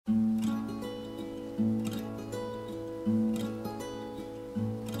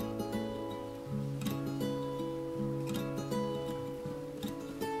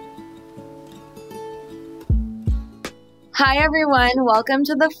Hi, everyone. Welcome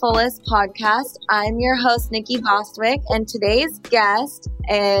to the Fullest podcast. I'm your host, Nikki Bostwick, and today's guest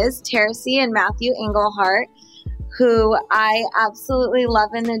is Terces and Matthew Engelhart, who I absolutely love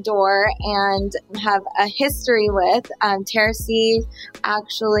and adore and have a history with. Terces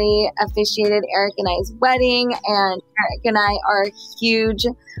actually officiated Eric and I's wedding, and Eric and I are huge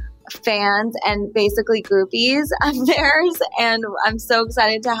fans and basically groupies of theirs, and I'm so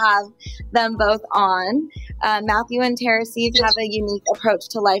excited to have them both on. Matthew and Terces have a unique approach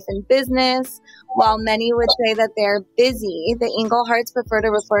to life and business. While many would say that they're busy, the Engelharts prefer to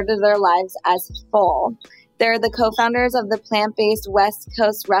refer to their lives as full. They're the co-founders of the plant-based West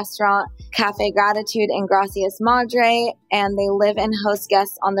Coast restaurant Cafe Gratitude in Gracias Madre, and they live and host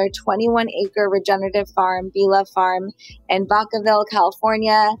guests on their 21-acre regenerative farm, Bila Farm, in Vacaville,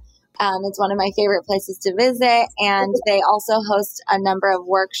 California. It's one of my favorite places to visit, and they also host a number of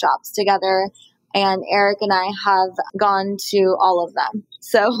workshops together, and Eric and I have gone to all of them.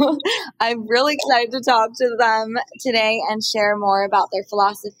 So I'm really excited to talk to them today and share more about their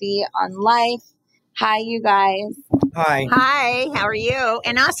philosophy on life. Hi, you guys. Hi. Hi, how are you?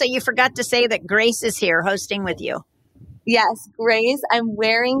 And also, you forgot to say that Grace is here hosting with you. Yes, Grace. I'm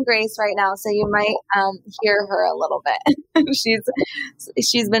wearing Grace right now, so you might hear her a little bit.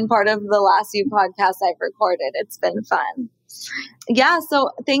 She's been part of the last few podcasts I've recorded. It's been fun. Yeah,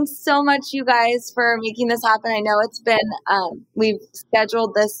 so thanks so much, you guys, for making this happen. I know it's been, we've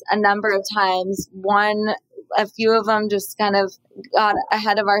scheduled this a number of times. A few of them just kind of got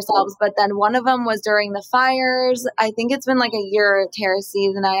ahead of ourselves, but then one of them was during the fires. I think it's been like a year.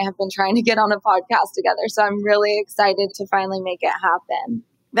 Terces and I have been trying to get on a podcast together, so I'm really excited to finally make it happen.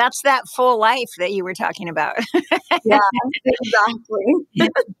 That's that full life that you were talking about. Yeah, exactly.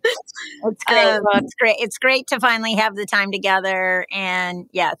 It's great. Well, it's great. It's great to finally have the time together. And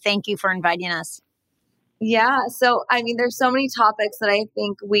yeah, thank you for inviting us. Yeah. So, I mean, there's so many topics that I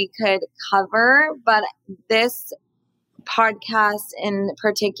think we could cover, but this podcast in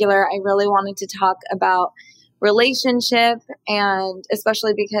particular, I really wanted to talk about relationship, and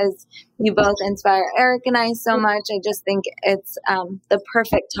especially because you both inspire Eric and I so much, I just think it's the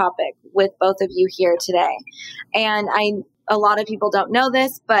perfect topic with both of you here today. And a lot of people don't know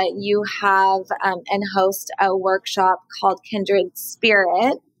this, but you have and host a workshop called Kindred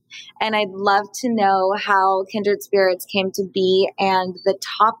Spirit. And I'd love to know how Kindred Spirits came to be and the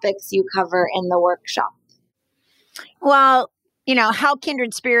topics you cover in the workshop. Well, how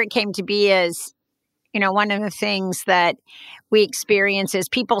Kindred Spirit came to be is, one of the things that we experience is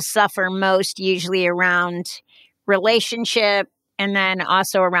people suffer most usually around relationship and then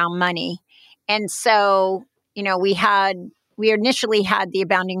also around money. And so, we initially had the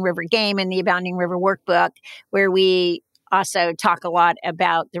Abounding River game and the Abounding River workbook, where we also talk a lot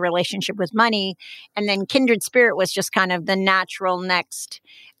about the relationship with money. And then Kindred Spirit was just kind of the natural next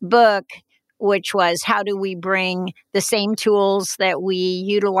book, which was how do we bring the same tools that we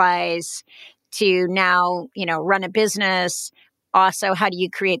utilize to now, run a business. Also, how do you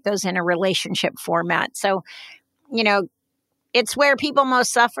create those in a relationship format? So, it's where people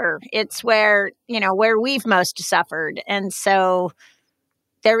most suffer. It's where we've most suffered. And so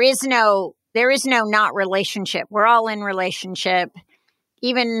there is no not relationship. We're all in relationship.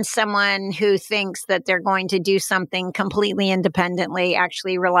 Even someone who thinks that they're going to do something completely independently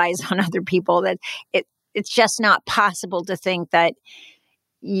actually relies on other people. That it's just not possible to think that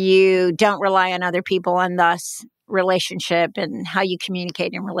you don't rely on other people, and thus relationship and how you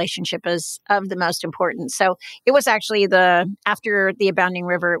communicate in relationship is of the most important. So it was actually after the Abounding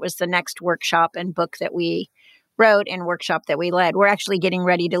River, it was the next workshop and book that we wrote and workshop that we led. We're actually getting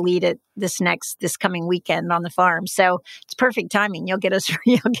ready to lead it this coming weekend on the farm. So it's perfect timing. You'll get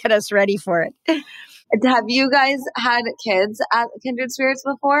us ready for it. Have you guys had kids at Kindred Spirits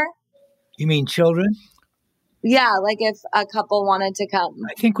before? You mean children? Yeah, like if a couple wanted to come.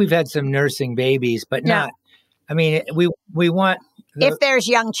 I think we've had some nursing babies, but not. I mean, we want. If there's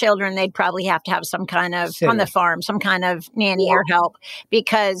young children, they'd probably have to have some kind of, on the farm, some kind of nanny or help,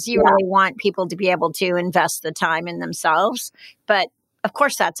 because you really want people to be able to invest the time in themselves. But of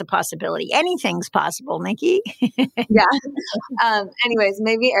course, that's a possibility. Anything's possible, Nikki. Yeah. Anyways,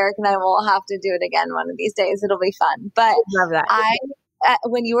 maybe Eric and I will have to do it again one of these days. It'll be fun. But love that.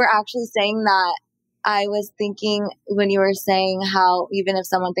 When you were actually saying that, I was thinking when you were saying how even if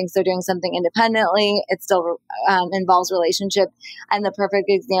someone thinks they're doing something independently, it still involves relationship. And the perfect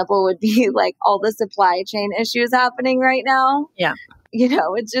example would be like all the supply chain issues happening right now. Yeah.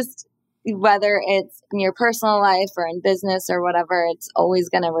 It's just whether it's in your personal life or in business or whatever, it's always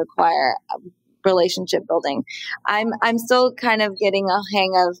going to require relationship building. I'm still kind of getting a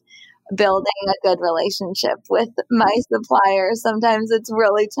hang of building a good relationship with my suppliers. Sometimes it's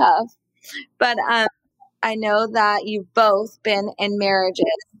really tough. But I know that you've both been in marriages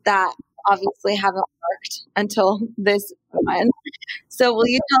that obviously haven't worked until this one. So will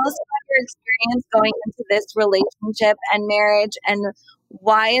you tell us about your experience going into this relationship and marriage, and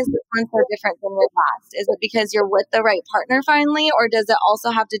why is this one so different than your last? Is it because you're with the right partner finally, or does it also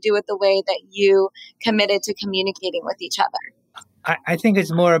have to do with the way that you committed to communicating with each other? I think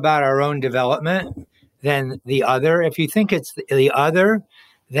it's more about our own development than the other. If you think it's the other,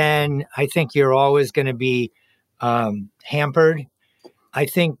 then I think you're always going to be hampered. I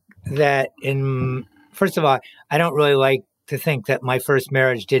think that first of all, I don't really like to think that my first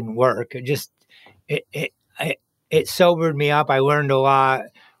marriage didn't work. It sobered me up. I learned a lot.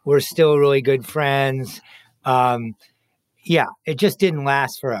 We're still really good friends. It just didn't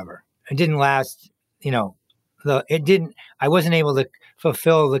last forever. It didn't last, I wasn't able to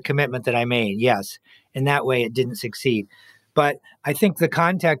fulfill the commitment that I made. Yes. In that way, it didn't succeed. But I think the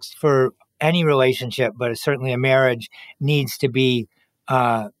context for any relationship, but certainly a marriage, needs to be,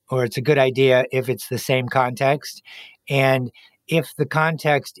 or it's a good idea if it's the same context. And if the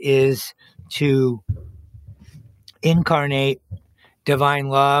context is to incarnate divine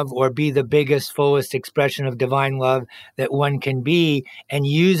love or be the biggest, fullest expression of divine love that one can be, and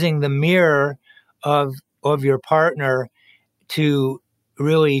using the mirror of your partner to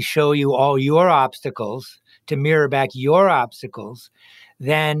really show you all your obstacles, to mirror back your obstacles,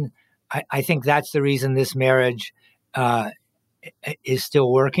 then I think that's the reason this marriage is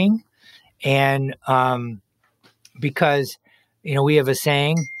still working. And because, we have a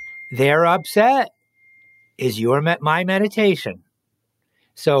saying, they're upset is my meditation.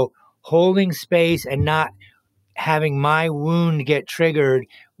 So holding space and not having my wound get triggered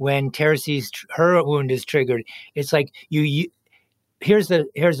when her wound is triggered. It's like here's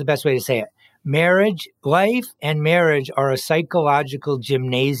the best way to say it. Life and marriage are a psychological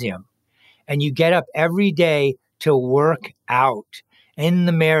gymnasium, and you get up every day to work out. In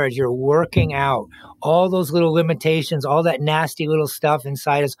the marriage, you're working out all those little limitations, all that nasty little stuff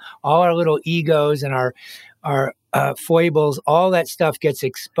inside us, all our little egos and our foibles, all that stuff gets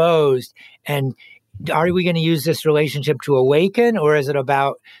exposed. And are we going to use this relationship to awaken, or is it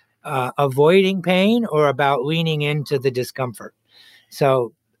about avoiding pain, or about leaning into the discomfort?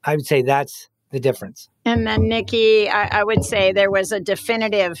 So I would say that's the difference. And then, Nikki, I would say there was a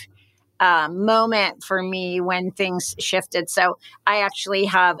definitive moment for me when things shifted. So I actually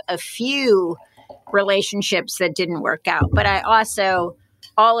have a few relationships that didn't work out, but I also,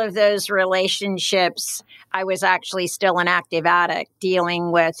 all of those relationships, I was actually still an active addict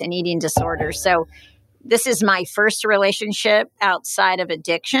dealing with an eating disorder. So this is my first relationship outside of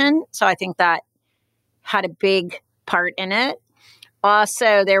addiction. So I think that had a big part in it.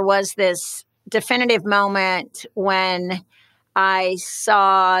 Also, there was this definitive moment when I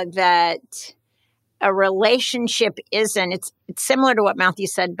saw that a relationship isn't, it's similar to what Matthew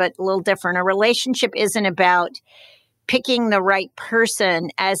said, but a little different. A relationship isn't about picking the right person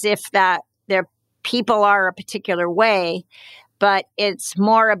as if that their people are a particular way, but it's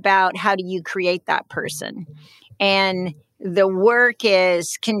more about how do you create that person. And the work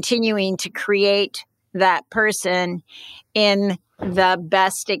is continuing to create that person in the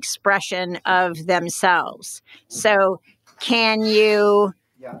best expression of themselves. So can you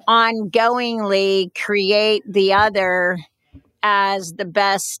ongoingly create the other as the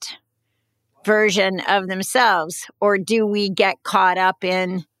best version of themselves? Or do we get caught up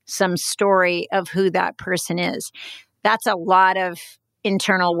in some story of who that person is? That's a lot of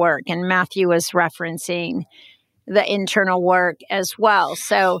internal work. And Matthew was referencing the internal work as well.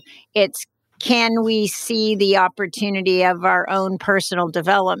 So it's, can we see the opportunity of our own personal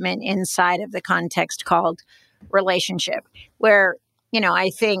development inside of the context called relationship? Where,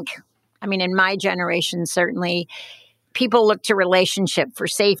 I think, in my generation, certainly, people look to relationship for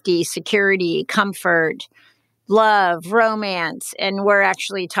safety, security, comfort, love, romance, and we're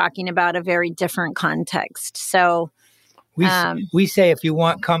actually talking about a very different context. So we say, if you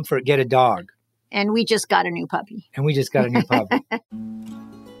want comfort, get a dog. And we just got a new puppy.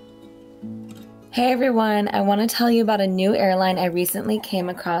 Hey everyone, I want to tell you about a new airline I recently came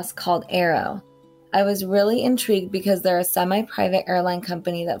across called Aero. I was really intrigued because they're a semi-private airline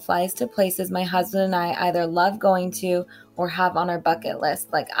company that flies to places my husband and I either love going to or have on our bucket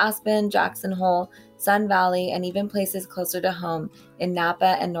list, like Aspen, Jackson Hole, Sun Valley, and even places closer to home in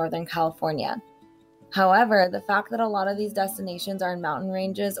Napa and Northern California. However, the fact that a lot of these destinations are in mountain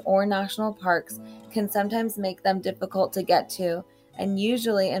ranges or national parks can sometimes make them difficult to get to, and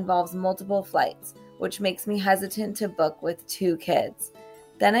usually involves multiple flights, which makes me hesitant to book with 2 kids.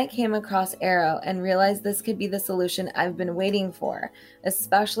 Then I came across Aero and realized this could be the solution I've been waiting for,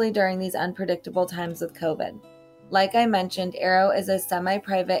 especially during these unpredictable times with COVID. Like I mentioned, Aero is a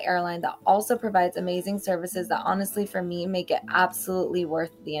semi-private airline that also provides amazing services that honestly for me make it absolutely worth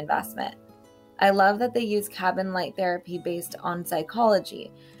the investment. I love that they use cabin light therapy based on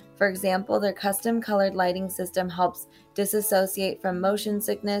psychology. For example, their custom colored lighting system helps disassociate from motion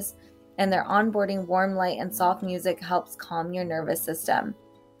sickness, and their onboarding warm light and soft music helps calm your nervous system.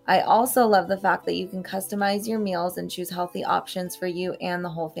 I also love the fact that you can customize your meals and choose healthy options for you and the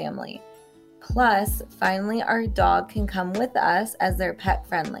whole family. Plus, finally, our dog can come with us as they're pet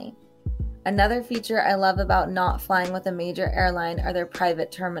friendly. Another feature I love about not flying with a major airline are their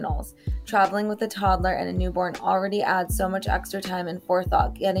private terminals. Traveling with a toddler and a newborn already adds so much extra time and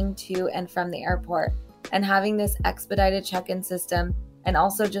forethought getting to and from the airport, and having this expedited check-in system and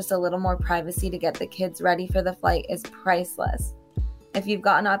also just a little more privacy to get the kids ready for the flight is priceless. If you've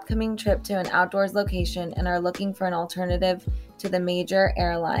got an upcoming trip to an outdoors location and are looking for an alternative to the major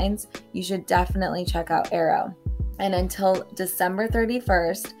airlines, you should definitely check out Aero. And until December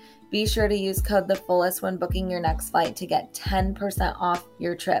 31st, be sure to use code TheFullest when booking your next flight to get 10% off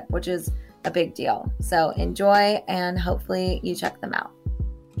your trip, which is a big deal. So enjoy, and hopefully you check them out.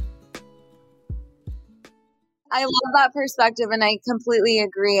 I love that perspective, and I completely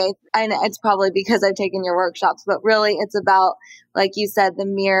agree. And it's probably because I've taken your workshops, but really it's about, like you said, the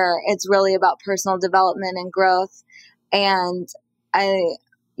mirror. It's really about personal development and growth. And I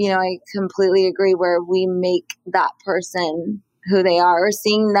completely agree where we make that person who they are, or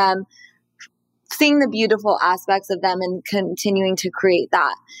seeing the beautiful aspects of them and continuing to create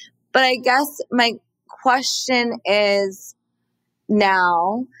that. But I guess my question is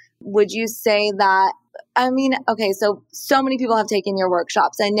now, would you say that, so many people have taken your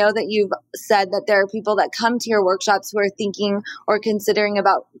workshops. I know that you've said that there are people that come to your workshops who are thinking or considering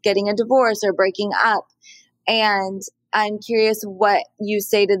about getting a divorce or breaking up. And I'm curious what you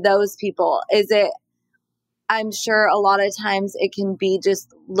say to those people. I'm sure a lot of times it can be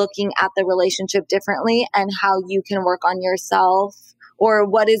just looking at the relationship differently and how you can work on yourself, or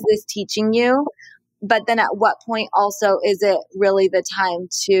what is this teaching you? But then at what point also is it really the time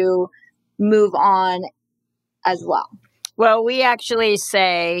to move on as well? Well, we actually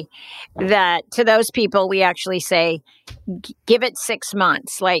say that to those people, we actually say, give it 6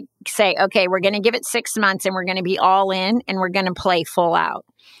 months. Like say, okay, we're going to give it 6 months and we're going to be all in and we're going to play full out.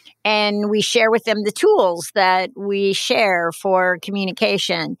 And we share with them the tools that we share for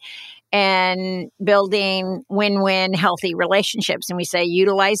communication and building win-win healthy relationships. And we say,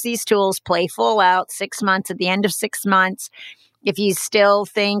 utilize these tools, play full out 6 months. At the end of 6 months, if you still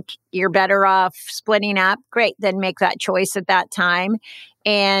think you're better off splitting up, great, then make that choice at that time.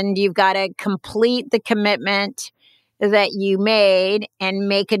 And you've got to complete the commitment that you made and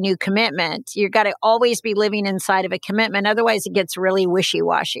make a new commitment. You've got to always be living inside of a commitment. Otherwise, it gets really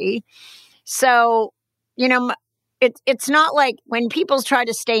wishy-washy. So, it's not like when people try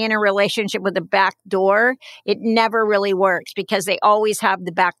to stay in a relationship with a back door, it never really works because they always have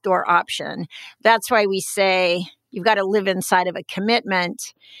the back door option. That's why we say you've got to live inside of a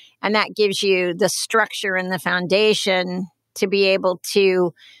commitment, and that gives you the structure and the foundation to be able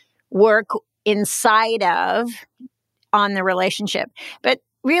to work inside of on the relationship. But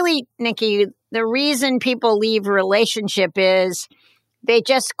really, Nikki, the reason people leave a relationship is they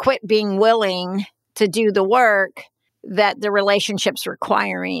just quit being willing to do the work that the relationship's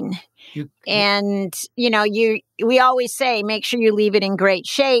requiring. We always say, make sure you leave it in great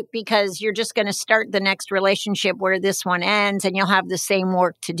shape, because you're just going to start the next relationship where this one ends and you'll have the same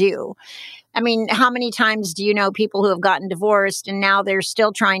work to do. I mean, how many times do you know people who have gotten divorced and now they're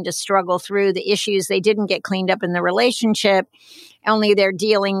still trying to struggle through the issues they didn't get cleaned up in the relationship, only they're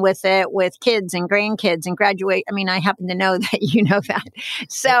dealing with it with kids and grandkids and graduate. I mean, I happen to know that you know that.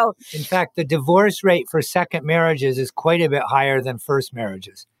 So, in fact, the divorce rate for second marriages is quite a bit higher than first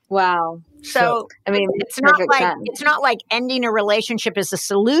marriages. Wow. So I mean, it's not like ending a relationship is a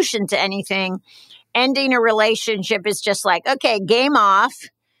solution to anything. Ending a relationship is just like, okay, game off.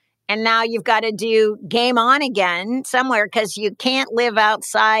 And now you've got to do game on again somewhere, because you can't live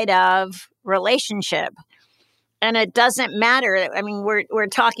outside of relationship. And it doesn't matter. I mean, we're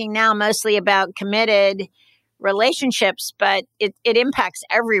talking now mostly about committed relationships, but it impacts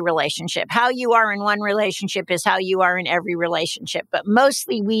every relationship. How you are in one relationship is how you are in every relationship. But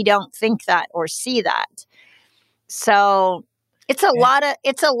mostly we don't think that or see that. So it's a lot.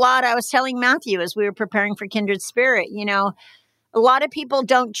 I was telling Matthew as we were preparing for Kindred Spirit, a lot of people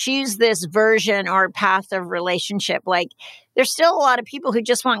don't choose this version or path of relationship. Like, there's still a lot of people who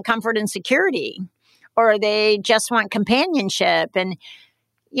just want comfort and security, or they just want companionship. And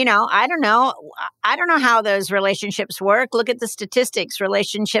I don't know. I don't know how those relationships work. Look at the statistics.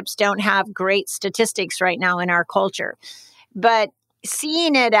 Relationships don't have great statistics right now in our culture. But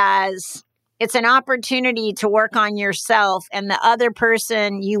seeing it as it's an opportunity to work on yourself, and the other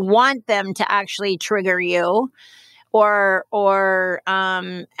person, you want them to actually trigger you or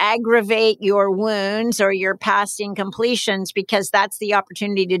aggravate your wounds or your past incompletions, because that's the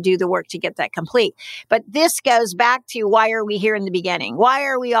opportunity to do the work to get that complete. But this goes back to, why are we here in the beginning? Why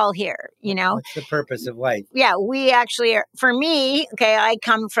are we all here? What's the purpose of life? Yeah, we actually are. For me, okay, I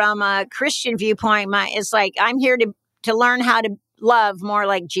come from a Christian viewpoint. It's like, I'm here to learn how to love more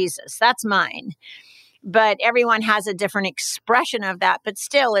like Jesus. That's mine. But everyone has a different expression of that. But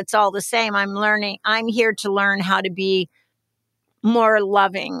still, it's all the same. I'm here to learn how to be more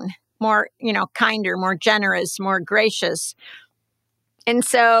loving, more, kinder, more generous, more gracious. And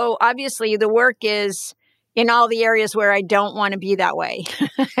so obviously the work is in all the areas where I don't want to be that way.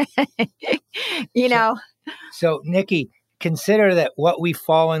 So, Nikki, consider that what we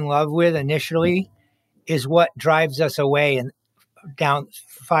fall in love with initially is what drives us away and down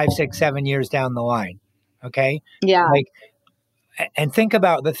 5, 6, 7 years down the line. Okay. Yeah. And think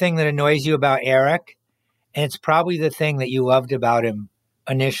about the thing that annoys you about Eric. And it's probably the thing that you loved about him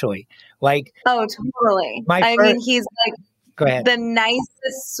initially. Oh, totally. He's go ahead. The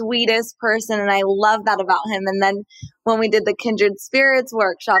nicest, sweetest person. And I love that about him. And then when we did the Kindred Spirits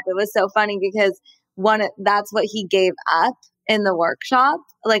workshop, it was so funny because that's what he gave up in the workshop.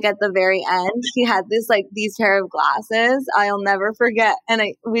 At the very end, he had these pair of glasses I'll never forget. And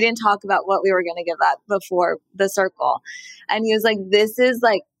we didn't talk about what we were going to give up before the circle. And he was like,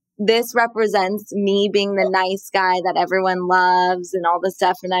 this represents me being the nice guy that everyone loves and all this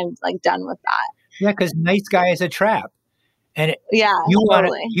stuff. And I'm done with that. Yeah. Because nice guy is a trap. And you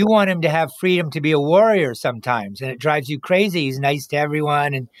want him to have freedom to be a warrior sometimes. And it drives you crazy. He's nice to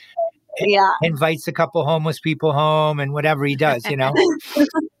everyone. And invites a couple homeless people home and whatever he does,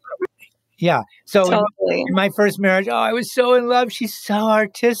 Yeah. So totally. In my first marriage, I was so in love. She's so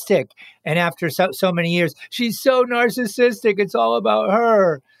artistic. And after so many years, she's so narcissistic. It's all about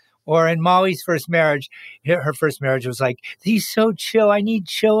her. Or in Molly's first marriage, her first marriage was like, he's so chill. I need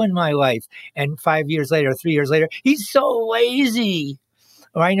chill in my life. And 5 years later, 3 years later, he's so lazy.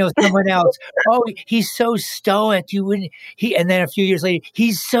 Or I know someone else, he's so stoic. And then a few years later,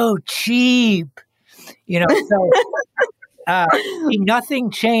 he's so cheap.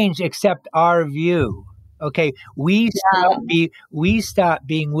 Nothing changed except our view. Okay. We stop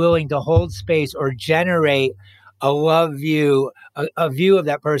being willing to hold space or generate a love view, a view of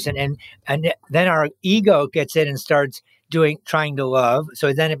that person. And then our ego gets in and starts trying to love.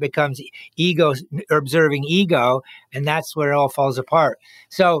 So then it becomes ego, observing ego, and that's where it all falls apart.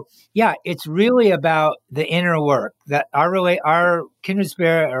 So yeah, it's really about the inner work that our kindred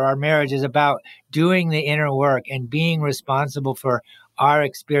spirit or our marriage is about doing the inner work and being responsible for our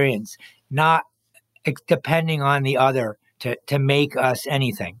experience, not depending on the other to make us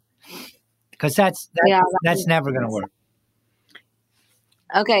anything. Because that's never going to work.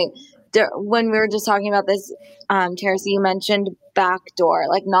 Okay. When we were just talking about this, Terces, you mentioned backdoor,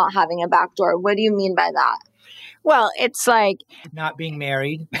 not having a backdoor. What do you mean by that? Well, it's like not being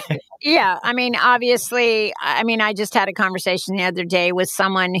married. Yeah. Obviously, I just had a conversation the other day with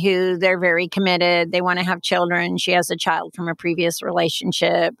someone who they're very committed. They want to have children. She has a child from a previous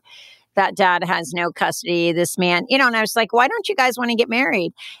relationship. That dad has no custody. This man, and I was like, why don't you guys want to get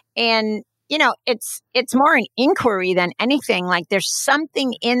married? And it's more an inquiry than anything. There's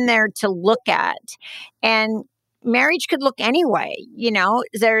something in there to look at, and marriage could look anyway.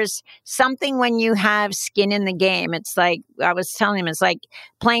 There's something when you have skin in the game. It's like I was telling him, it's like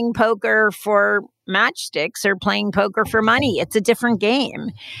playing poker for matchsticks or playing poker for money. It's a different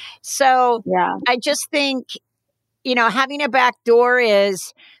game. So I just think, having a back door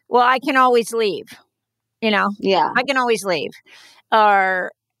is, well, I can always leave. I can always leave.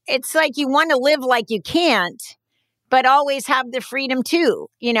 Or it's like you want to live like you can't, but always have the freedom too.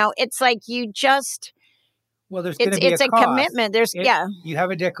 It's like you just. Well, there's going to be a cost. Commitment. You have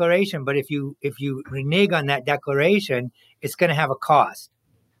a declaration, but if you renege on that declaration, it's going to have a cost.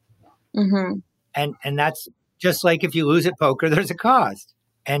 Mm-hmm. And that's just like if you lose at poker, there's a cost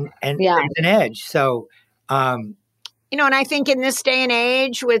and there's an edge. So, and I think in this day and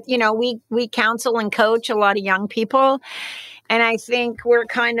age with, we counsel and coach a lot of young people. And I think we're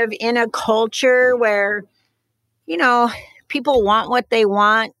kind of in a culture where, people want what they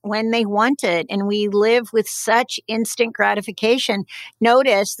want when they want it. And we live with such instant gratification.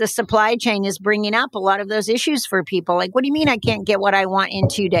 Notice the supply chain is bringing up a lot of those issues for people. Like, what do you mean I can't get what I want in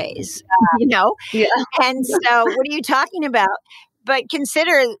 2 days? Yeah. And so what are you talking about? but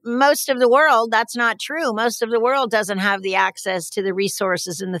consider most of the world, that's not true. Most of the world doesn't have the access to the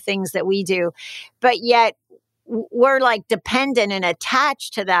resources and the things that we do. But yet we're like dependent and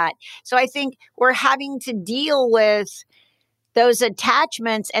attached to that. So I think we're having to deal with those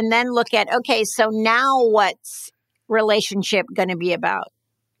attachments and then look at, okay, so now what's relationship going to be about?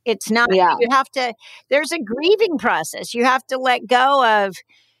 It's not, you have to, there's a grieving process. You have to let go of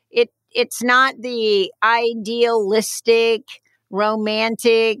it. It's not the idealistic,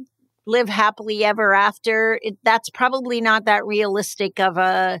 romantic, live happily ever after. That's probably not that realistic of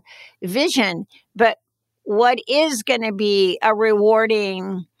a vision. But what is going to be a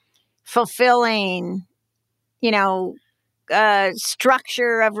rewarding, fulfilling,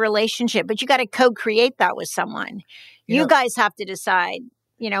 structure of relationship? But you got to co-create that with someone. You guys have to decide.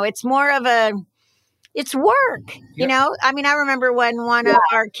 It's more of it's work, I mean, I remember when one of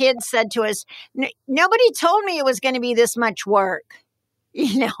our kids said to us, nobody told me it was going to be this much work,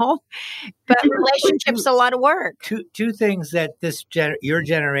 but relationships a lot of work. Two things that your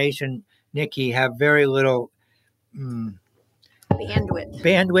generation, Nikki, have very little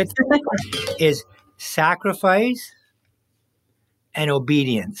bandwidth is sacrifice and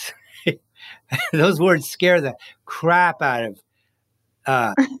obedience. Those words scare the crap out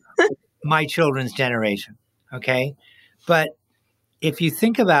of my children's generation. Okay. But if you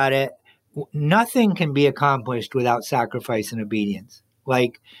think about it, nothing can be accomplished without sacrifice and obedience.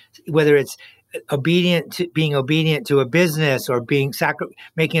 Like whether it's being obedient to a business, or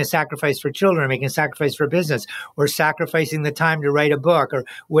making a sacrifice for children, or making a sacrifice for business, or sacrificing the time to write a book, or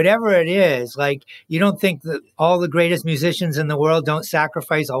whatever it is. Like, you don't think that all the greatest musicians in the world don't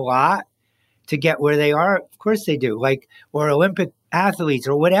sacrifice a lot to get where they are? Of course they do. Like, or Olympic athletes,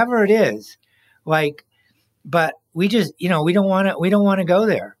 or whatever it is. Like, but we just, we don't want to go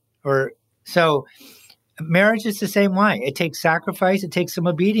there. Or so marriage is the same way. It takes sacrifice. It takes some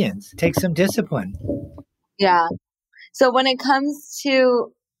obedience. It takes some discipline. Yeah. So when it comes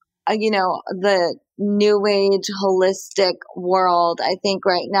to, the new age holistic world, I think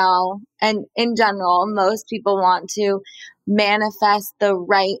right now, and in general, most people want to manifest the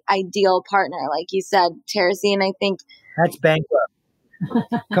right ideal partner. Like you said, Terces, and I think that's bankrupt.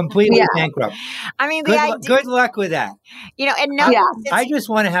 Completely bankrupt. I mean, good luck with that. I just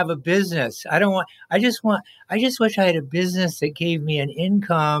want to have a business. I just wish I had a business that gave me an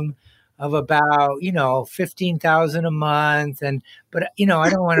income of about, $15,000 a month. But I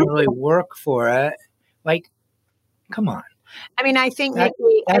don't want to really work for it. Like, come on. I mean, I think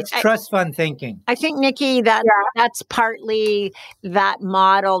that's trust fund thinking. I think, Nikki, that's partly that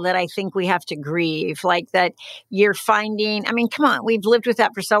model that I think we have to grieve. Like that you're finding, I mean, come on, we've lived with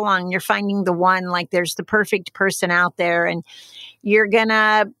that for so long. You're finding the one, like there's the perfect person out there, and you're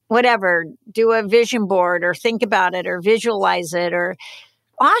gonna, whatever, do a vision board or think about it or visualize it, or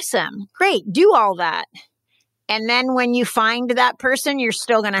awesome, great, do all that. And then when you find that person, you're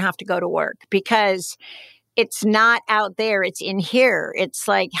still going to have to go to work, because it's not out there, it's in here. It's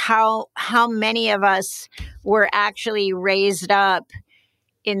like how many of us were actually raised up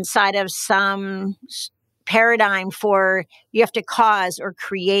inside of some paradigm for you have to cause or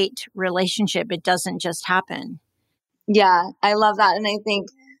create relationship. It doesn't just happen. Yeah, I love that. And I think,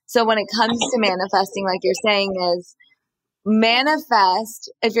 so when it comes to manifesting, like you're saying, is manifest,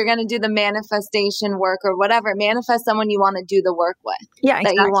 if you're going to do the manifestation work or whatever, manifest someone you want to do the work with. Yeah,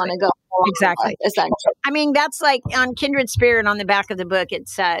 exactly. That you want to go exactly with, essentially. I mean, that's like on Kindred Spirit, on the back of the book, it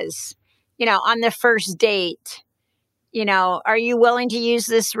says, on the first date, are you willing to use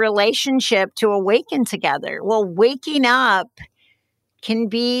this relationship to awaken together? Well, waking up can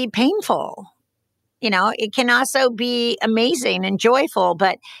be painful. It can also be amazing and joyful,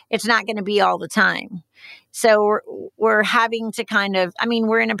 but it's not going to be all the time. So we're having to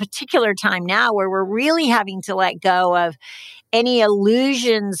we're in a particular time now where we're really having to let go of any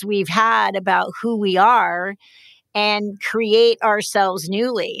illusions we've had about who we are and create ourselves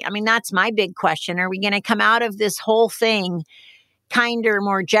newly. I mean, that's my big question. Are we going to come out of this whole thing kinder,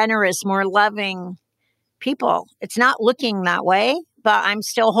 more generous, more loving people? It's not looking that way, but I'm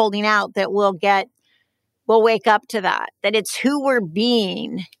still holding out that we'll wake up to that it's who we're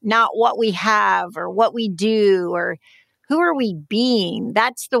being, not what we have or what we do, or who are we being?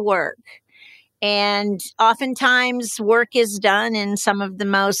 That's the work. And oftentimes work is done in some of the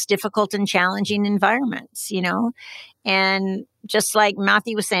most difficult and challenging environments, and just like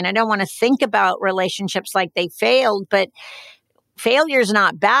Matthew was saying, I don't want to think about relationships like they failed, but failure is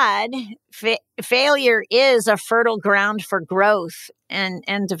not bad. Failure is a fertile ground for growth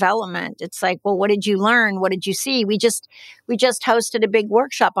and development. It's like, well, what did you learn? What did you see? We just hosted a big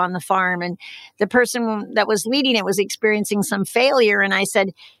workshop on the farm, and the person that was leading it was experiencing some failure. And I said,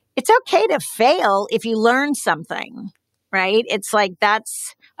 it's okay to fail if you learn something, right? It's like,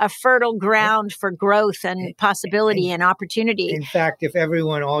 that's a fertile ground for growth and possibility and opportunity. In fact, if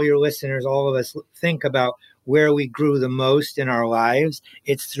everyone, all your listeners, all of us think about where we grew the most in our lives,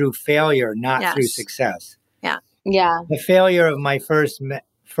 it's through failure, not through success. Yeah. Yeah. The failure of my first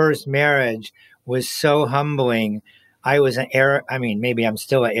marriage was so humbling. I was maybe I'm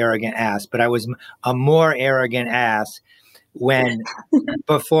still an arrogant ass, but I was a more arrogant ass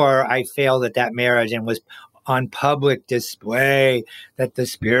before I failed at that marriage and was on public display that the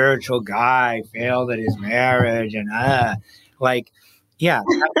spiritual guy failed at his marriage. And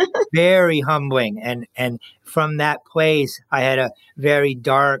very humbling. And from that place, I had a very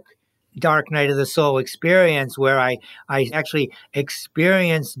dark night of the soul experience where I actually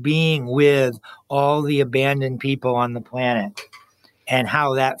experienced being with all the abandoned people on the planet and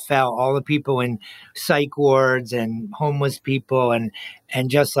how that felt, all the people in psych wards and homeless people. And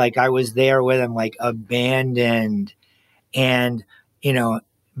just like I was there with them, like abandoned, and,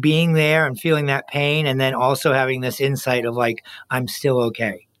 being there and feeling that pain, and then also having this insight of like, I'm still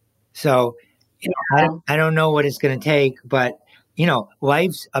okay. So, I don't know what it's going to take, but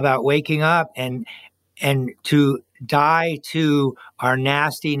life's about waking up and to die to our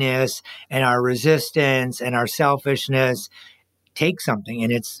nastiness and our resistance and our selfishness takes something,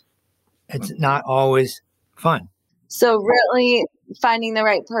 and it's not always fun. So really finding the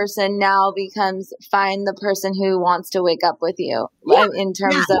right person now becomes find the person who wants to wake up with you in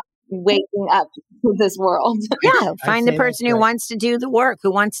terms of waking up to this world. Yeah. Find the person who wants to do the work,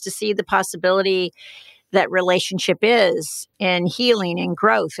 who wants to see the possibility that relationship is in healing and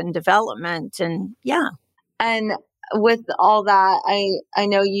growth and development. And And with all that, I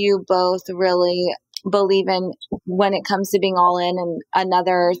know you both really believe in when it comes to being all in, and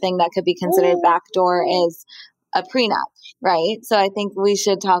another thing that could be considered backdoor is a prenup, right? So I think we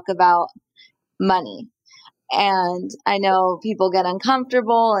should talk about money. And I know people get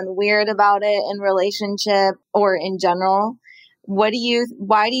uncomfortable and weird about it in relationship or in general. Why do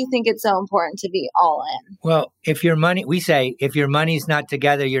you think it's so important to be all in? Well, if your money's not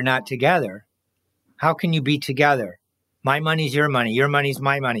together, you're not together. How can you be together? My money's your money. Your money's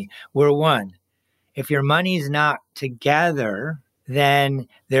my money. We're one. If your money's not together, then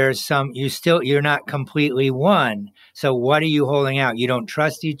you're not completely one. So what are you holding out? You don't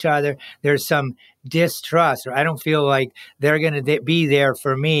trust each other. There's some distrust, or I don't feel like they're going to be there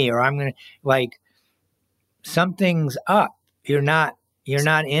for me, or I'm going to something's up. You're not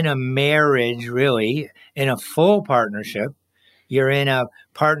in a marriage, really, in a full partnership. You're in a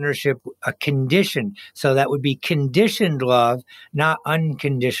partnership, a condition. So that would be conditioned love, not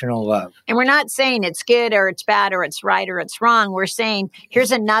unconditional love. And we're not saying it's good or it's bad or it's right or it's wrong. We're saying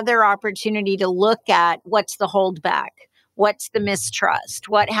here's another opportunity to look at what's the holdback, what's the mistrust,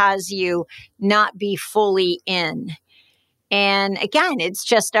 what has you not be fully in. And again, it's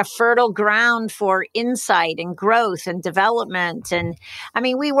just a fertile ground for insight and growth and development. And I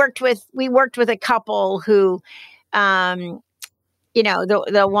mean, we worked with a couple who,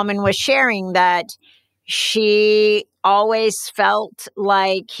 the woman was sharing that she always felt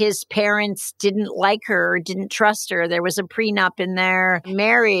like his parents didn't like her or didn't trust her. There was a prenup in their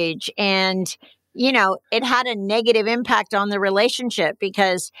marriage, and it had a negative impact on the relationship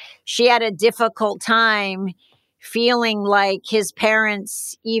because she had a difficult time feeling like his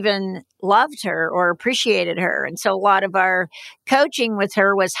parents even loved her or appreciated her. And so a lot of our coaching with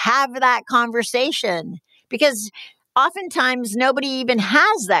her was have that conversation, because oftentimes nobody even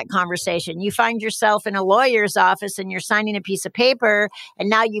has that conversation. You find yourself in a lawyer's office and you're signing a piece of paper, and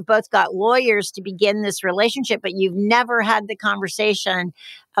now you've both got lawyers to begin this relationship, but you've never had the conversation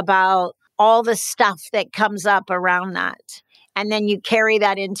about all the stuff that comes up around that. And then you carry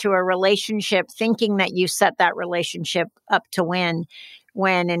that into a relationship thinking that you set that relationship up to win,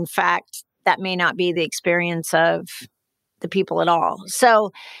 when in fact that may not be the experience of the people at all.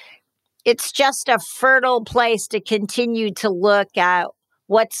 So it's just a fertile place to continue to look at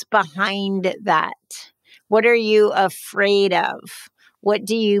what's behind that. What are you afraid of? What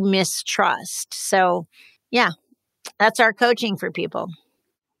do you mistrust? So, that's our coaching for people.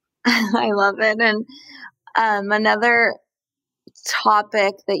 I love it. And another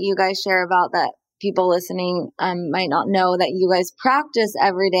topic that you guys share about that people listening might not know that you guys practice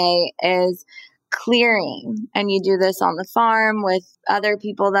every day is clearing. And you do this on the farm with other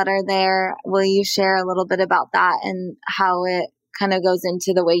people that are there. Will you share a little bit about that and how it kind of goes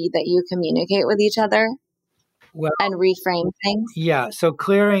into the way that you communicate with each other Well, and reframe things. yeah. So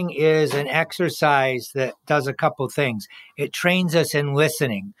clearing is an exercise that does a couple things. It trains us in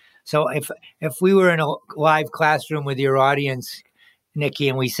listening. So if we were in a live classroom with your audience, Nikki,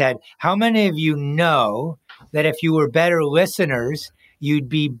 and we said, how many of you know that if you were better listeners, you'd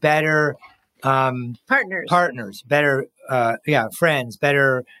be better partners, better friends,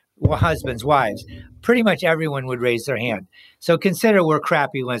 better husbands, wives? Pretty much everyone would raise their hand. So consider we're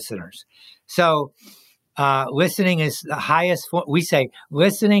crappy listeners. So listening is the highest we say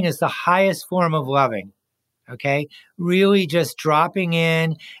listening is the highest form of loving. Okay, really just dropping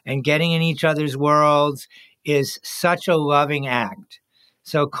in and getting in each other's worlds is such a loving act.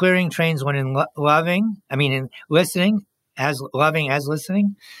 So clearing trains one in in listening as loving as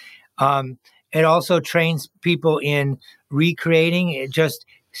listening. It also trains people in recreating it, just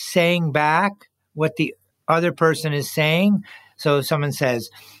saying back what the other person is saying. So if someone says,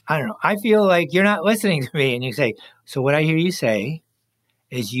 I don't know, I feel like you're not listening to me. And you say, so what I hear you say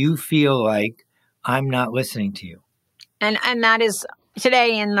is you feel like I'm not listening to you. And that is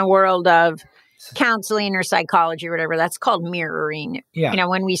today in the world of counseling or psychology or whatever, that's called mirroring. Yeah.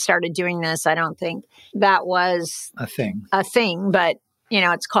 When we started doing this, I don't think that was a thing, but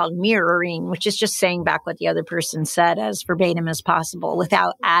it's called mirroring, which is just saying back what the other person said as verbatim as possible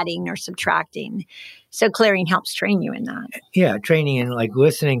without adding or subtracting. So clearing helps train you in that. Yeah, training in like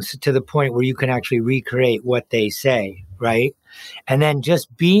listening to the point where you can actually recreate what they say, right? And then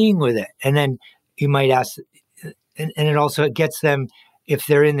just being with it. And then you might ask, and it also gets them, if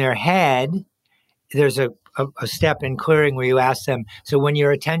they're in their head, there's a step in clearing where you ask them, so when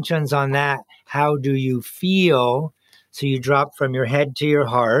your attention's on that, how do you feel? So you drop from your head to your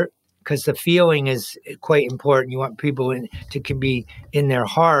heart, because the feeling is quite important. You want people to be in their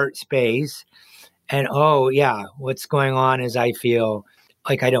heart space. And, oh, yeah, what's going on is I feel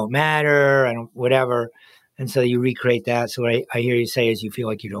like I don't matter, I don't, whatever. And so you recreate that. So what I hear you say is you feel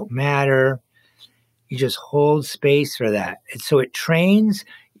like you don't matter. You just hold space for that. And so it trains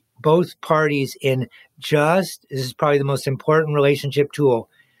both parties in this is probably the most important relationship tool,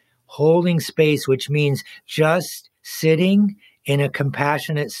 holding space, which means just sitting in a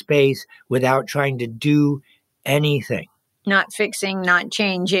compassionate space without trying to do anything. Not fixing, not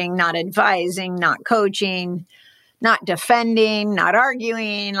changing, not advising, not coaching, not defending, not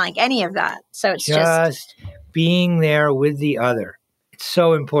arguing, like any of that. So it's just being there with the other. It's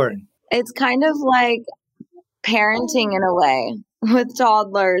so important. It's kind of like parenting in a way with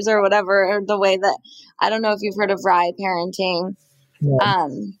toddlers or whatever, or the way that, I don't know if you've heard of RIE parenting. Yeah.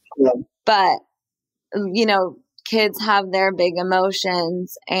 But, kids have their big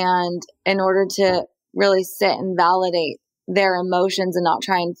emotions, and in order to really sit and validate their emotions and not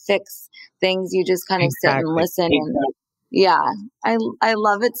try and fix things, you just kind of sit and listen. And yeah, I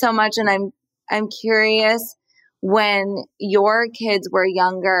love it so much. And I'm curious, when your kids were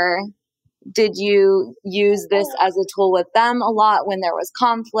younger, did you use this as a tool with them a lot when there was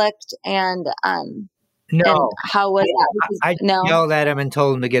conflict? And no, and how was that? I yelled at him and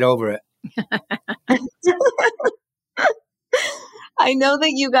told him to get over it. I know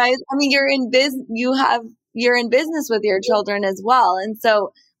that you guys, you're in you're in business with your children as well. And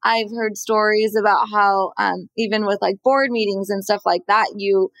so I've heard stories about how, even with like board meetings and stuff like that,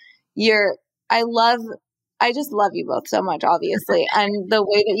 I just love you both so much, obviously. And the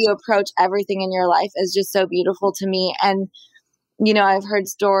way that you approach everything in your life is just so beautiful to me. And, I've heard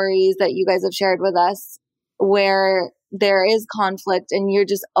stories that you guys have shared with us where there is conflict and you're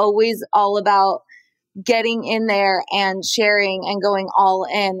just always all about getting in there and sharing and going all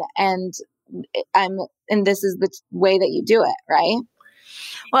in. And this is the way that you do it, right?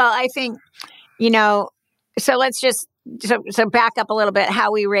 Well, I think, so let's just, so back up a little bit,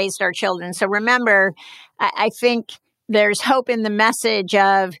 how we raised our children. So remember, I think there's hope in the message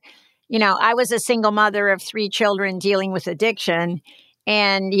of, I was a single mother of 3 children dealing with addiction.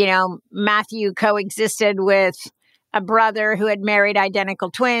 And, Matthew coexisted with a brother who had married identical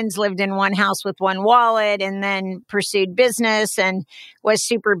twins, lived in one house with one wallet, and then pursued business and was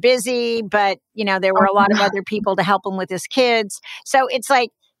super busy. But, there were a lot of other people to help him with his kids. So it's like,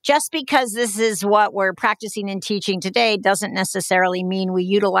 just because this is what we're practicing and teaching today doesn't necessarily mean we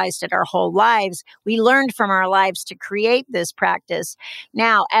utilized it our whole lives. We learned from our lives to create this practice.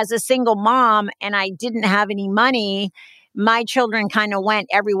 Now, as a single mom, and I didn't have any money, my children kind of went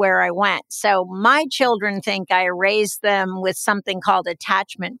everywhere I went. So my children think I raised them with something called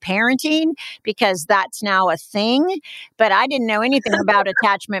attachment parenting because that's now a thing. But I didn't know anything about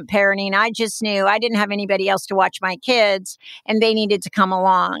attachment parenting. I just knew I didn't have anybody else to watch my kids and they needed to come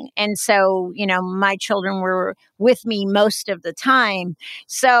along. And so, my children were with me most of the time.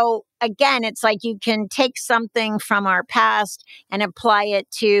 So again, it's like you can take something from our past and apply it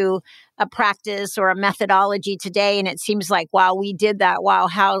to a practice or a methodology today. And it seems like, wow, we did that. Wow,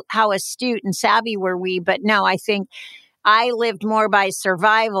 how astute and savvy were we? But no, I think I lived more by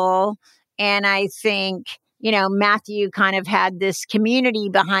survival. And I think, Matthew kind of had this community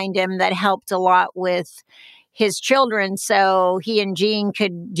behind him that helped a lot with his children. So he and Jean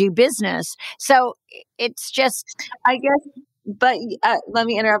could do business. So it's just, I guess, but let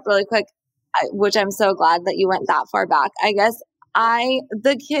me interrupt really quick, which I'm so glad that you went that far back. I guess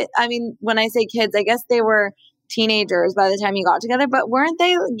when I say kids, I guess they were teenagers by the time you got together, but weren't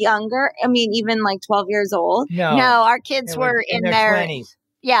they younger? I mean, even like 12 years old? No, our kids were in their 20s.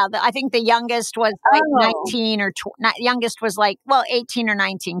 Yeah, I think the youngest was like 19 or youngest was like 18 or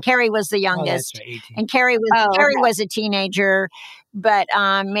 19. Carrie was the youngest, that's right, 18. And Carrie was a teenager, but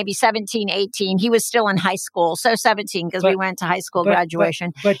maybe 17, 18. He was still in high school, so 17 because we went to high school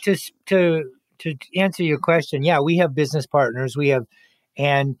graduation. But to answer your question, yeah, we have business partners. We have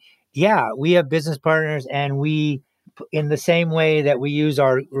business partners, and we, in the same way that we use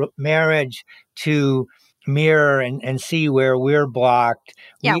our marriage to mirror and see where we're blocked.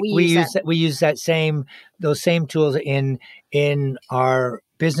 We use those same tools in our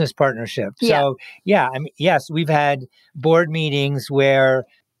business partnership. So yes, we've had board meetings where,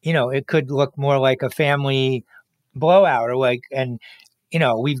 it could look more like a family blowout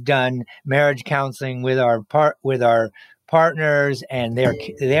we've done marriage counseling with our partners and their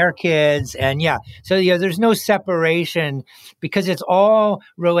kids. And there's no separation because it's all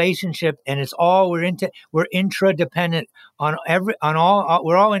relationship and it's all we're interdependent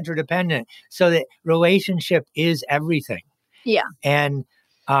we're all interdependent, so that relationship is everything. Yeah. And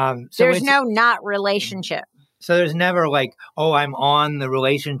so there's no not relationship. So there's never like, oh, I'm on the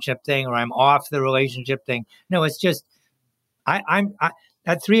relationship thing or I'm off the relationship thing. No, it's just I'm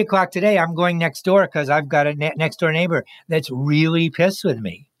at 3:00 today, I'm going next door because I've got a next door neighbor that's really pissed with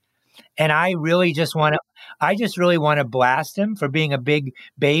me. And I really just want to blast him for being a big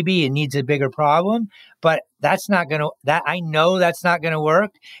baby and needs a bigger problem. But I know that's not going to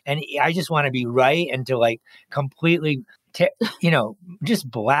work. And I just want to be right and to like completely, just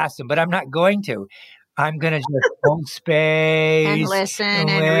blast him. But I'm not going to. I'm going to just hold space and listen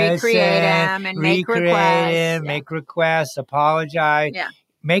and recreate him and make requests. Make requests, apologize. Yeah.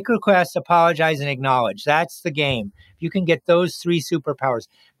 Make requests, apologize, and acknowledge. That's the game. If you can get those three superpowers,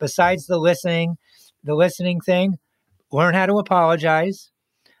 besides the listening thing, learn how to apologize,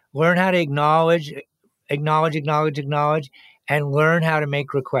 learn how to acknowledge, and learn how to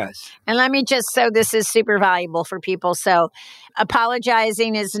make requests. And let me so this is super valuable for people. So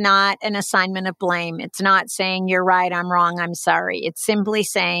apologizing is not an assignment of blame. It's not saying you're right, I'm wrong, I'm sorry. It's simply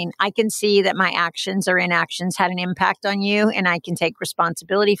saying, I can see that my actions or inactions had an impact on you and I can take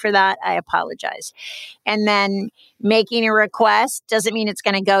responsibility for that. I apologize. And then making a request doesn't mean it's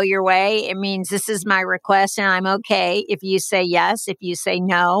going to go your way. It means this is my request and I'm okay if you say yes, if you say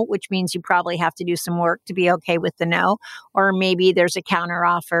no, which means you probably have to do some work to be okay with the no, or maybe there's a counter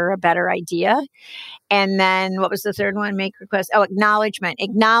offer, a better idea. And then what was the third one? Make request. Oh, acknowledgement.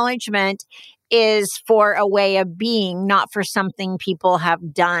 Acknowledgement is for a way of being, not for something people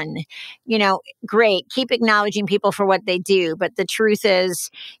have done. Great. Keep acknowledging people for what they do. But the truth is,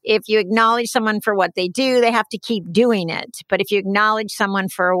 if you acknowledge someone for what they do, they have to keep doing it. But if you acknowledge someone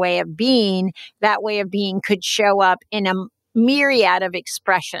for a way of being, that way of being could show up in a myriad of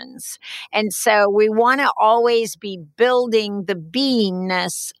expressions. And so we want to always be building the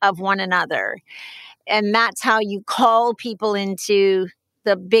beingness of one another. And that's how you call people into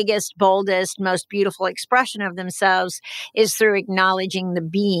the biggest, boldest, most beautiful expression of themselves, is through acknowledging the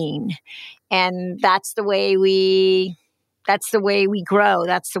being. And that's the way we grow.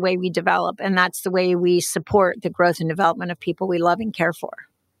 That's the way we develop. And that's the way we support the growth and development of people we love and care for.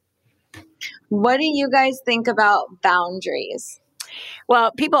 What do you guys think about boundaries?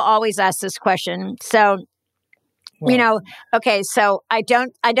 Well, people always ask this question. So, so I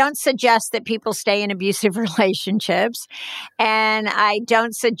don't suggest that people stay in abusive relationships. And I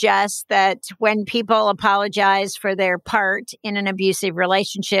don't suggest that when people apologize for their part in an abusive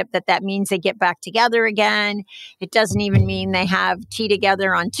relationship, that means they get back together again. It doesn't even mean they have tea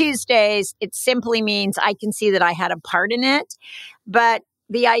together on Tuesdays. It simply means I can see that I had a part in it. But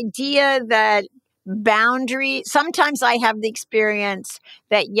the idea that boundary. Sometimes I have the experience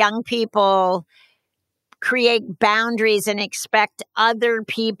that young people create boundaries and expect other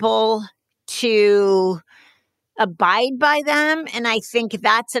people to abide by them. And I think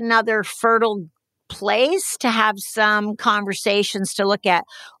that's another fertile place to have some conversations to look at.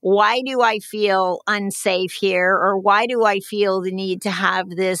 Why do I feel unsafe here? Or why do I feel the need to have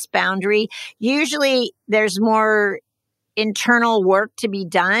this boundary? Usually there's more internal work to be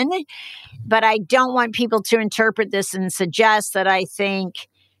done, but I don't want people to interpret this and suggest that I think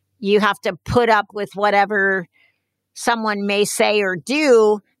you have to put up with whatever someone may say or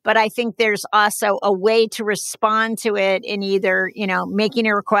do. But I think there's also a way to respond to it in either, making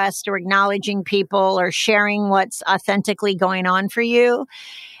a request or acknowledging people or sharing what's authentically going on for you.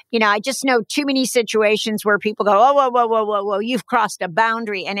 I just know too many situations where people go, oh, whoa, whoa, whoa, whoa, whoa, you've crossed a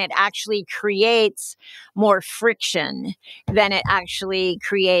boundary. And it actually creates more friction than it actually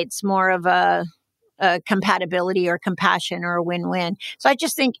creates more of a compatibility or compassion or a win-win. So I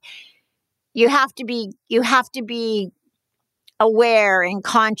just think you have to be aware and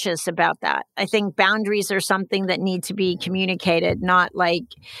conscious about that. I think boundaries are something that need to be communicated, not like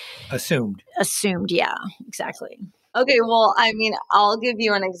assumed. Yeah, exactly. Okay, well, I'll give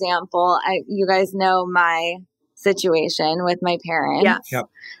you an example. You guys know my situation with my parents, Yeah. Yep.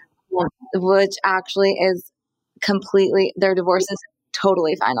 which actually is their divorce is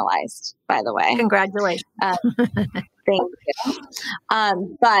totally finalized, by the way. Congratulations. Thank you.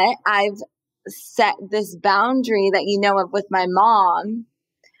 But I've set this boundary that of with my mom,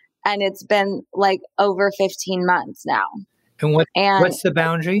 and it's been like over 15 months now. And what's the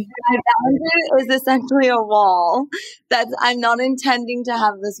boundary? My boundary is essentially a wall. I'm not intending to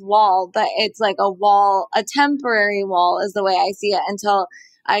have this wall, but it's like a wall, a temporary wall is the way I see it, until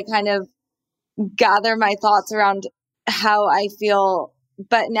I kind of gather my thoughts around how I feel.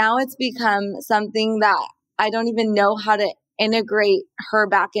 But now it's become something that I don't even know how to integrate her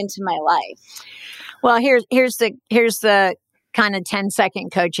back into my life. Well, here's the kind of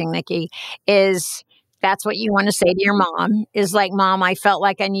 10-second coaching, Nikki, is that's what you want to say to your mom is like, Mom, I felt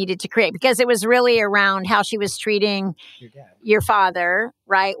like I needed to create, because it was really around how she was treating your father,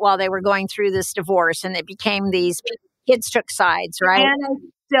 right? While they were going through this divorce, and it became these kids took sides, right? And I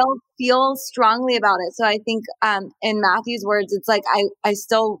still feel strongly about it. So I think in Matthew's words, it's like, I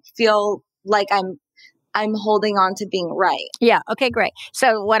still feel like I'm holding on to being right. Yeah. Okay, great.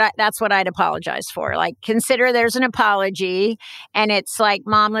 So that's what I'd apologize for. Like, consider there's an apology, and it's like,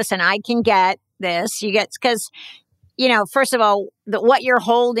 Mom, listen, I can get this. Because, first of all, what you're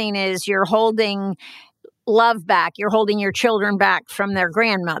holding is you're holding love back. You're holding your children back from their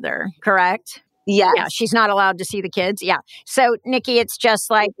grandmother, correct? Yes. Yeah. She's not allowed to see the kids. Yeah. So, Nikki, it's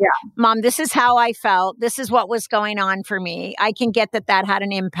just like, Mom, this is how I felt. This is what was going on for me. I can get that had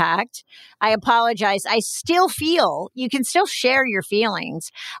an impact. I apologize. I still feel, you can still share your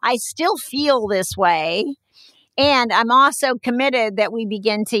feelings. I still feel this way. And I'm also committed that we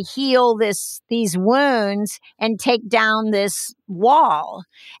begin to heal these wounds and take down this wall.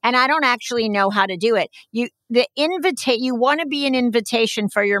 And I don't actually know how to do it. You want to be an invitation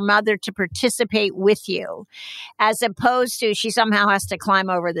for your mother to participate with you, as opposed to she somehow has to climb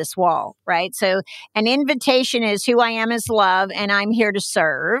over this wall, right? So an invitation is who I am is love, and I'm here to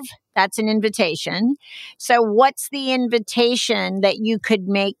serve. That's an invitation. So what's the invitation that you could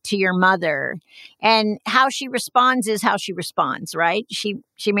make to your mother? And how she responds is how she responds, right? She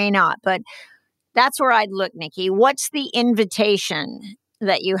may not, but that's where I'd look, Nikki. What's the invitation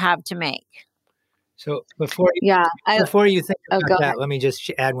that you have to make? So before you think about that, let me just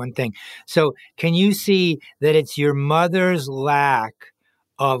add one thing. So can you see that it's your mother's lack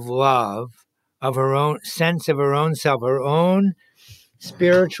of love, of her own sense of her own self, her own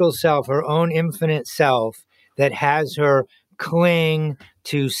spiritual self, her own infinite self, that has her cling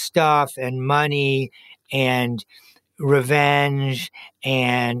to stuff and money and revenge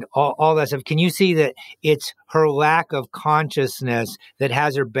and all that stuff? Can you see that it's her lack of consciousness that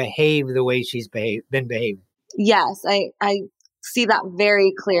has her behave the way she's been behaving? Yes, I see that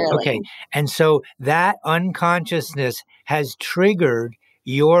very clearly. Okay. And so that unconsciousness has triggered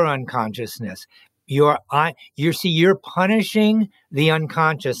your unconsciousness. You're punishing the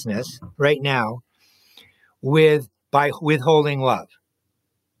unconsciousness right now by withholding love.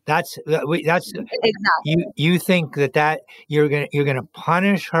 That's exactly. You think that you're gonna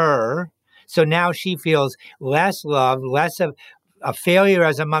punish her, so now she feels less love, less of a failure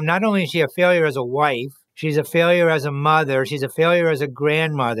as a mom. Not only is she a failure as a wife, she's a failure as a mother. She's a failure as a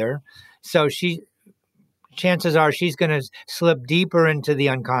grandmother. So chances are she's going to slip deeper into the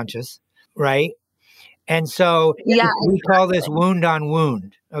unconscious, right? And so Yeah, we call this wound on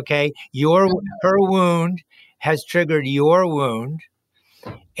wound. Okay. Her wound has triggered your wound.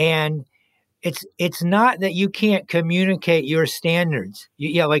 And it's not that you can't communicate your standards.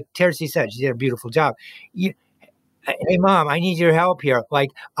 Yeah, like Tercy said, she did a beautiful job. Hey, Mom, I need your help here.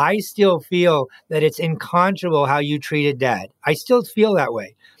 Like, I still feel that it's unconscionable how you treated Dad. I still feel that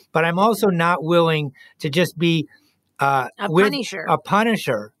way. But I'm also not willing to just be A punisher. a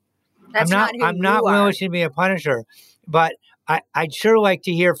punisher. That's not who I'm you not are. willing to be a punisher. But I'd sure like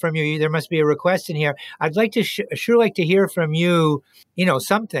to hear from you. There must be a request in here. I'd like to sure like to hear from you,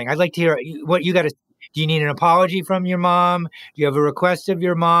 something. I'd like to hear what you got to. Do you need an apology from your mom? Do you have a request of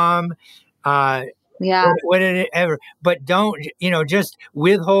your mom? yeah, Whatever. But don't, just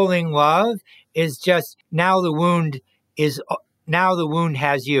withholding love is just now the wound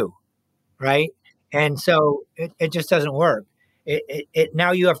has you, right? And so it just doesn't work. It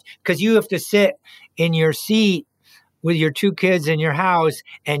now because you have to sit in your seat with your two kids in your house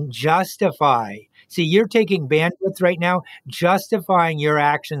and justify. See, you're taking bandwidth right now, justifying your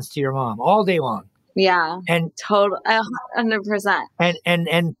actions to your mom all day long. yeah, And total, 100%.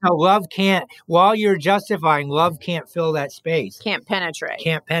 And so love can't, while you're justifying, love can't fill that space. Can't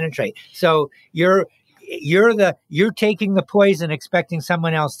penetrate. So you're taking the poison, expecting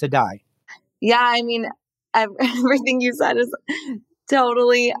someone else to die. Yeah, I mean, everything you said is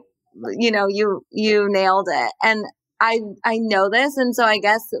totally, you nailed it. And I know this. And so I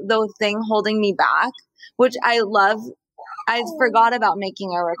guess the thing holding me back, which I love, I forgot about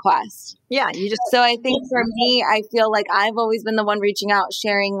making a request. Yeah, So I think for me, I feel like I've always been the one reaching out,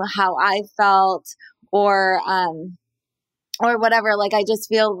 sharing how I felt or whatever. Like, I just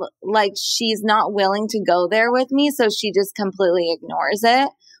feel like she's not willing to go there with me. So she just completely ignores it.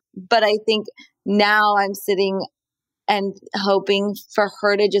 But I think now I'm sitting and hoping for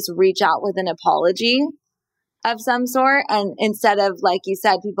her to just reach out with an apology of some sort. And instead of, like you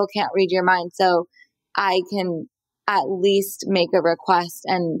said, people can't read your mind. So I can at least make a request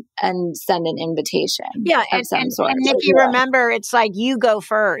and send an invitation. Yeah. Of some sort. And Nikki, remember, it's like you go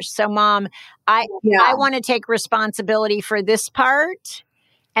first. So Mom, I want to take responsibility for this part.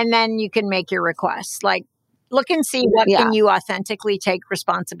 And then you can make your request. Like, look and see what can you authentically take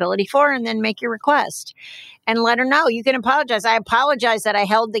responsibility for, and then make your request and let her know. You can apologize. I apologize that I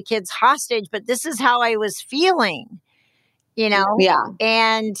held the kids hostage, but this is how I was feeling, Yeah.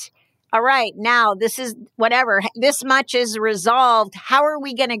 And all right, now this is whatever, this much is resolved. How are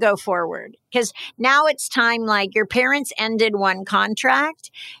we going to go forward? Because now it's time, like your parents ended one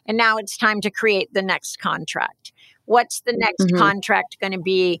contract and now it's time to create the next contract. What's the next contract going to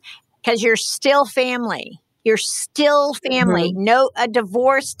be? Because you're still family. You're still family. No, a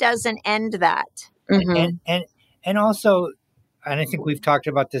divorce doesn't end that. And also, and I think we've talked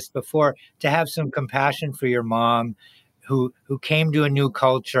about this before, to have some compassion for your mom who came to a new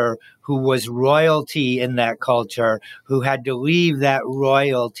culture, who was royalty in that culture, who had to leave that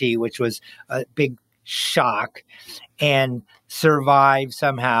royalty, which was a big shock, and survive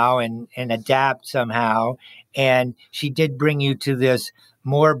somehow and adapt somehow. And she did bring you to this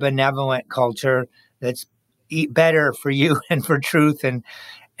more benevolent culture that's better for you and for truth and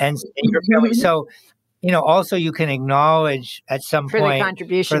your family. So, also you can acknowledge at some point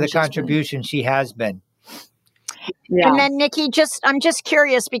for the contribution she has been. Yeah. And then Nikki, I'm just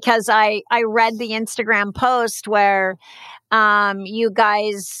curious because I read the Instagram post where you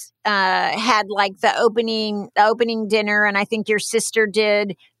guys had like the opening dinner, and I think your sister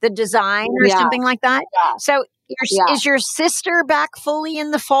did the design or something like that. Yeah. So is your sister back fully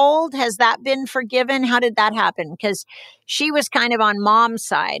in the fold? Has that been forgiven? How did that happen? Because she was kind of on Mom's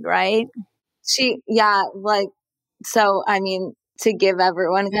side, right? So, I mean, to give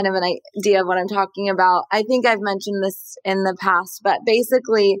everyone kind of an idea of what I'm talking about, I think I've mentioned this in the past, but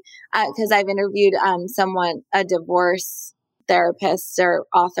basically, because I've interviewed a divorce therapist or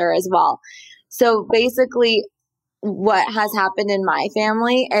author as well. So basically, what has happened in my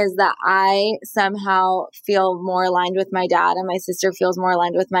family is that I somehow feel more aligned with my dad, and my sister feels more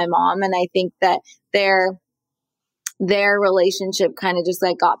aligned with my mom. And I think that their relationship kind of just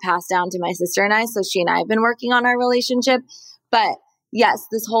like got passed down to my sister and I. So she and I have been working on our relationship. But yes,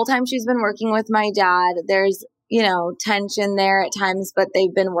 this whole time she's been working with my dad. There's, tension there at times, but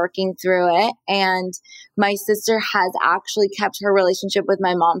they've been working through it. And my sister has actually kept her relationship with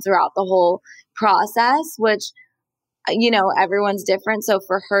my mom throughout the whole process, which, everyone's different. So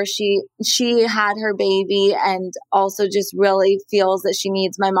for her, she had her baby and also just really feels that she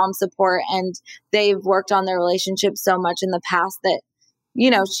needs my mom's support. And they've worked on their relationship so much in the past that,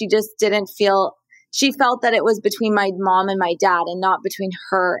 she just she felt that it was between my mom and my dad and not between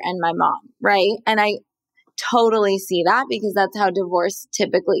her and my mom. Right. And I totally see that because that's how divorce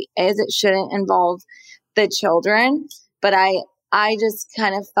typically is. It shouldn't involve the children. But I just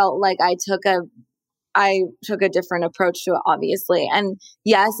kind of felt like I took a different approach to it, obviously. And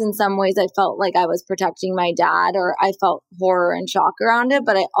yes, in some ways I felt like I was protecting my dad, or I felt horror and shock around it.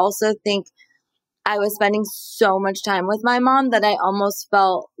 But I also think I was spending so much time with my mom that I almost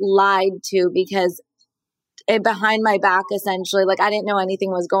felt lied to, because behind my back, essentially, like I didn't know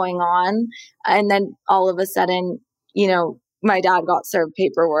anything was going on. And then all of a sudden, my dad got served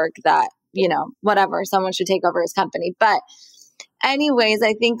paperwork that, whatever, someone should take over his company. But anyways,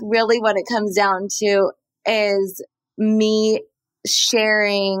 I think really what it comes down to is me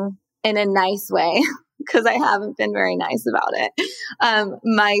sharing in a nice way, because I haven't been very nice about it,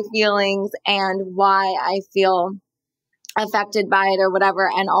 my feelings and why I feel affected by it or whatever.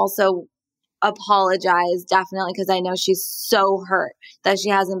 And also apologize, definitely, because I know she's so hurt that she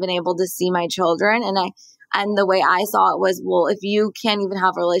hasn't been able to see my children. And the way I saw it was, well, if you can't even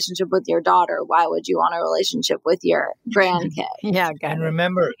have a relationship with your daughter, why would you want a relationship with your grandkid? Yeah. And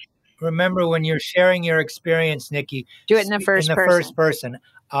remember when you're sharing your experience, Nikki, do it in the first person.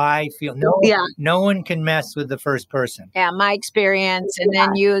 I feel no one can mess with the first person. Yeah, my experience. And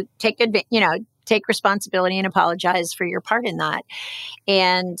then you take responsibility and apologize for your part in that.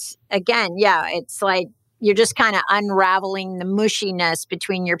 And again, it's like you're just kind of unraveling the mushiness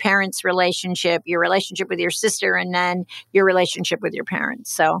between your parents' relationship, your relationship with your sister, and then your relationship with your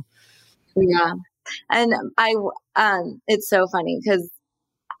parents. So, yeah. And it's so funny because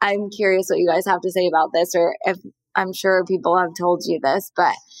I'm curious what you guys have to say about this, or if I'm sure people have told you this,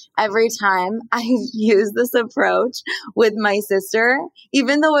 but every time I use this approach with my sister,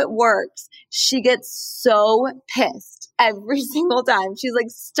 even though it works, she gets so pissed every single time. She's like,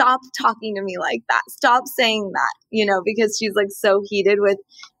 stop talking to me like that. Stop saying that, because she's like so heated with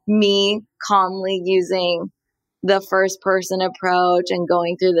me calmly using the first person approach and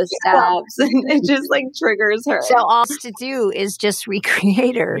going through the steps, and it just like triggers her. So all to do is just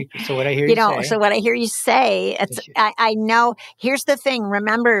recreate her. So what I hear you say, I know. Here's the thing.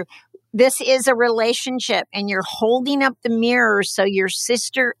 Remember, this is a relationship, and you're holding up the mirror. So your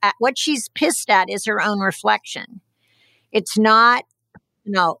sister, what she's pissed at is her own reflection. It's not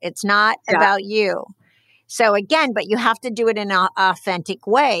about you. So again, but you have to do it in an authentic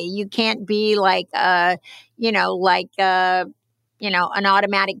way. You can't be like, an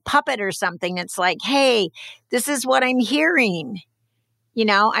automatic puppet or something. It's like, hey, this is what I'm hearing.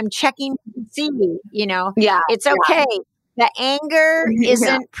 I'm checking to see, it's okay. The anger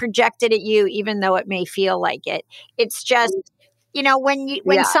isn't projected at you, even though it may feel like it. It's just,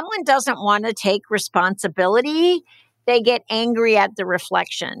 when someone doesn't want to take responsibility, they get angry at the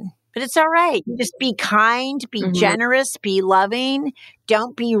reflection. But it's all right. Just be kind, be generous, be loving.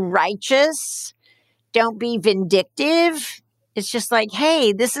 Don't be righteous. Don't be vindictive. It's just like,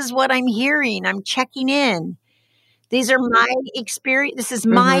 hey, this is what I'm hearing. I'm checking in. These are my experience. This is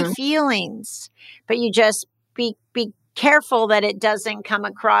my feelings. But you just be careful that it doesn't come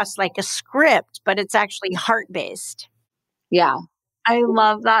across like a script, but it's actually heart-based. Yeah. I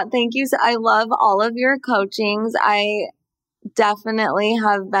love that. Thank you. I love all of your coachings. I definitely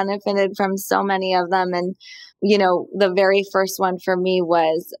have benefited from so many of them. And, the very first one for me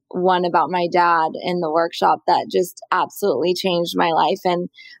was one about my dad in the workshop that just absolutely changed my life and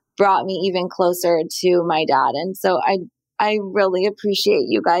brought me even closer to my dad. And so I really appreciate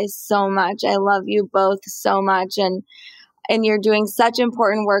you guys so much. I love you both so much. And you're doing such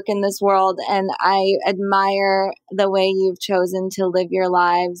important work in this world. And I admire the way you've chosen to live your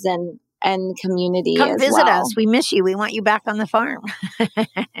lives and community. Come visit us. We miss you. We want you back on the farm.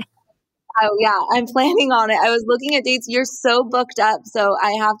 Oh yeah, I'm planning on it. I was looking at dates. You're so booked up, so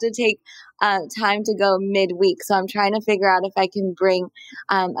I have to take time to go midweek. So I'm trying to figure out if I can bring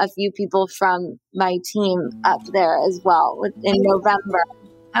a few people from my team up there as well in November.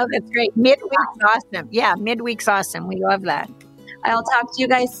 Oh, that's great. Midweek's awesome. Yeah, midweek's awesome. We love that. I'll talk to you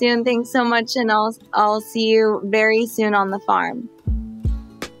guys soon. Thanks so much, and I'll see you very soon on the farm.